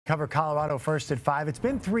Cover Colorado first at 5. It's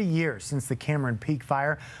been 3 years since the Cameron Peak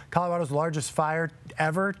fire. Colorado's largest fire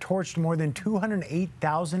ever torched more than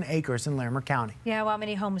 208,000 acres in Larimer County. Yeah, while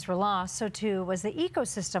many homes were lost, so too was the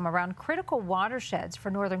ecosystem around critical watersheds for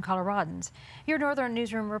northern Coloradans. Your Northern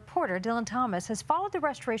Newsroom reporter, Dylan Thomas, has followed the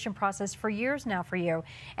restoration process for years now for you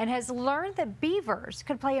and has learned that beavers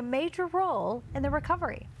could play a major role in the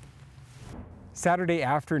recovery. Saturday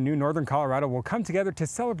afternoon, northern Colorado will come together to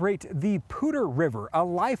celebrate the Poudre River, a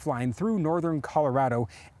lifeline through northern Colorado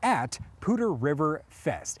at Poudre River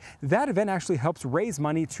Fest. That event actually helps raise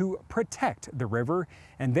money to protect the river.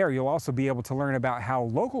 And there you'll also be able to learn about how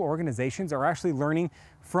local organizations are actually learning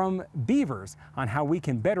from beavers on how we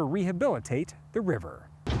can better rehabilitate the river.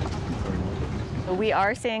 We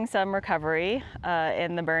are seeing some recovery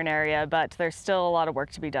in the burn area, but there's still a lot of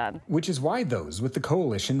work to be done. Which is why those with the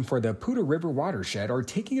Coalition for the Poudre River Watershed are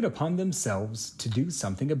taking it upon themselves to do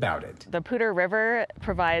something about it. The Poudre River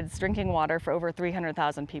provides drinking water for over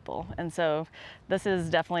 300,000 people, and so this is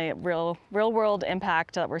definitely a real world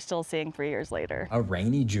impact that we're still seeing 3 years later. A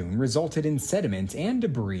rainy June resulted in sediment and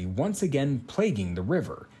debris once again plaguing the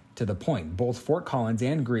river, to the point both Fort Collins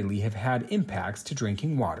and Greeley have had impacts to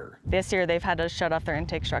drinking water. This year they've had to shut off their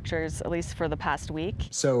intake structures, at least for the past week.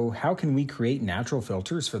 So how can we create natural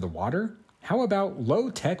filters for the water? How about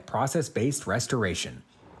low-tech process-based restoration?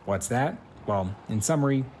 What's that? Well, in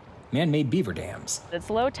summary, man-made beaver dams. It's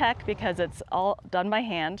low tech because it's all done by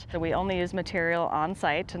hand. So we only use material on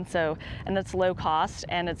site, and it's low cost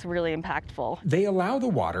and it's really impactful. They allow the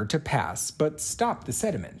water to pass but stop the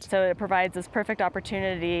sediment. So it provides this perfect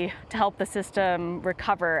opportunity to help the system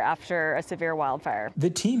recover after a severe wildfire. The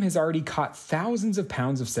team has already caught thousands of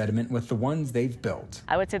pounds of sediment with the ones they've built.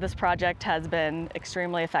 I would say this project has been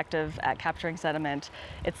extremely effective at capturing sediment.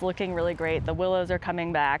 It's looking really great. The willows are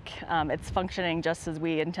coming back. It's functioning just as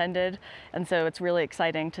we intended. And so it's really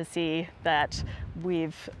exciting to see that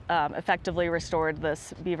we've effectively restored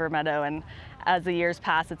this beaver meadow, and as the years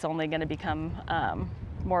pass, it's only going to become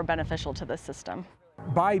more beneficial to this system.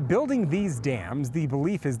 By building these dams, the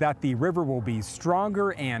belief is that the river will be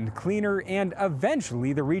stronger and cleaner, and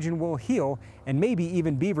eventually the region will heal, and maybe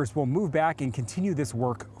even beavers will move back and continue this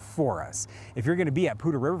work for us. If you're going to be at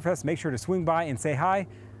Poudre River Fest, make sure to swing by and say hi.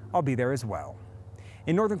 I'll be there as well.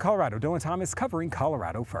 In northern Colorado, Dylan Thomas covering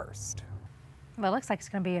Colorado First. Well, it looks like it's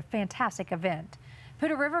going to be a fantastic event.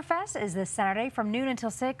 Poudre River Fest is this Saturday from noon until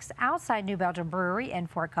 6 outside New Belgium Brewery in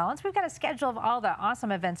Fort Collins. We've got a schedule of all the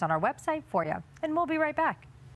awesome events on our website for you, and we'll be right back.